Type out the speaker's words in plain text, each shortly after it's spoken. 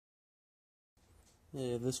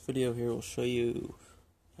Yeah, this video here will show you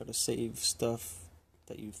how to save stuff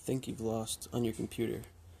that you think you've lost on your computer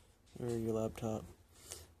or your laptop.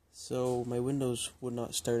 So my Windows would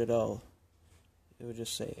not start at all. It would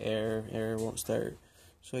just say error won't start.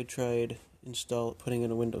 So I tried putting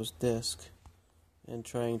in a Windows disk and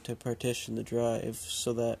trying to partition the drive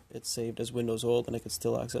so that it's saved as Windows old and I could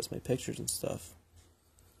still access my pictures and stuff.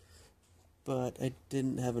 But I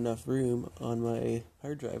didn't have enough room on my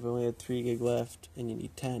hard drive. I only had 3 gig left, and you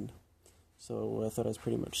need 10. So I thought I was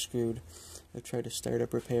pretty much screwed. I tried to start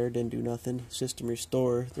up repair, didn't do nothing. System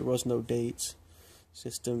restore, there was no dates.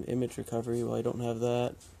 System image recovery, well, I don't have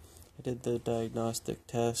that. I did the diagnostic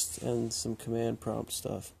test and some command prompt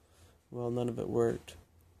stuff. Well, none of it worked.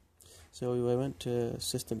 So I went to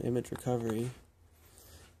system image recovery.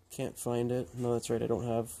 Can't find it. No, that's right, I don't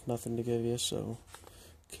have nothing to give you, so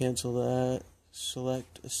cancel that.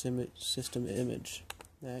 Select a system image.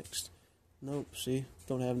 Next. Nope, see?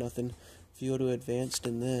 Don't have nothing. If you go to advanced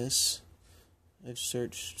in this, I've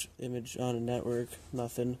searched image on a network,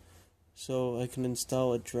 nothing. So I can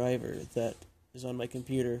install a driver that is on my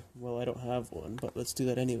computer. Well, I don't have one, but let's do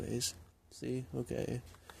that anyways. See? Okay.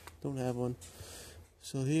 Don't have one.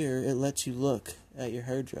 So here, it lets you look at your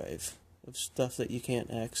hard drive of stuff that you can't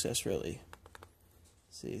access really.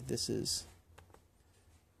 See, this is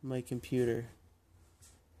my computer.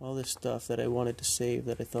 All this stuff that I wanted to save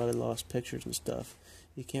that I thought I lost, pictures and stuff.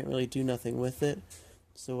 You can't really do nothing with it.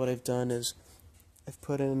 So what I've done is I've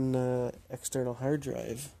put in an external hard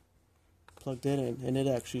drive, plugged it in, and it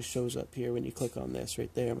actually shows up here when you click on this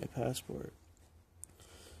right there, my passport.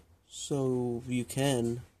 So you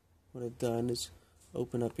can, what I've done is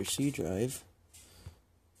open up your C drive.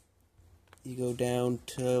 You go down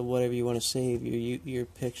to whatever you want to save, your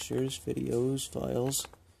pictures, videos, files.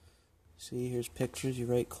 See, here's pictures, you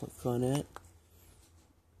right click on it,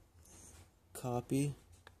 copy,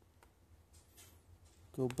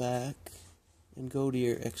 go back, and go to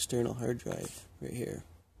your external hard drive right here.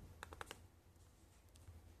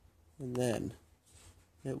 And then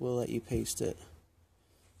it will let you paste it.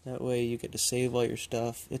 That way you get to save all your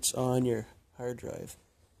stuff. It's on your hard drive.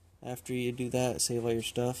 After you do that, save all your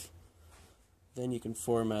stuff, then you can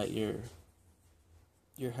format your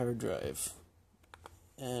hard drive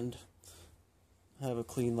and have a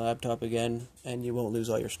clean laptop again, and you won't lose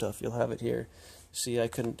all your stuff. You'll have it here. See, I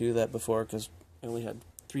couldn't do that before because I only had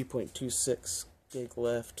 3.26 gig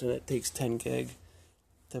left, and it takes 10 gig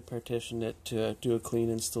to partition it to do a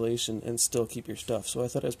clean installation and still keep your stuff. So I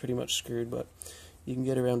thought I was pretty much screwed, but you can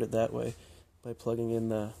get around it that way by plugging in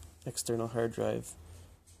the external hard drive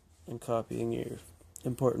and copying your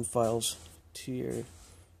important files to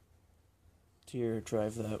your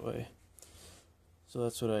drive that way. So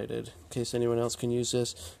that's what I did. In case anyone else can use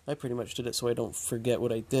this, I pretty much did it so I don't forget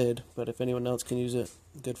what I did, but if anyone else can use it,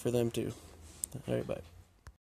 good for them too. Alright, bye.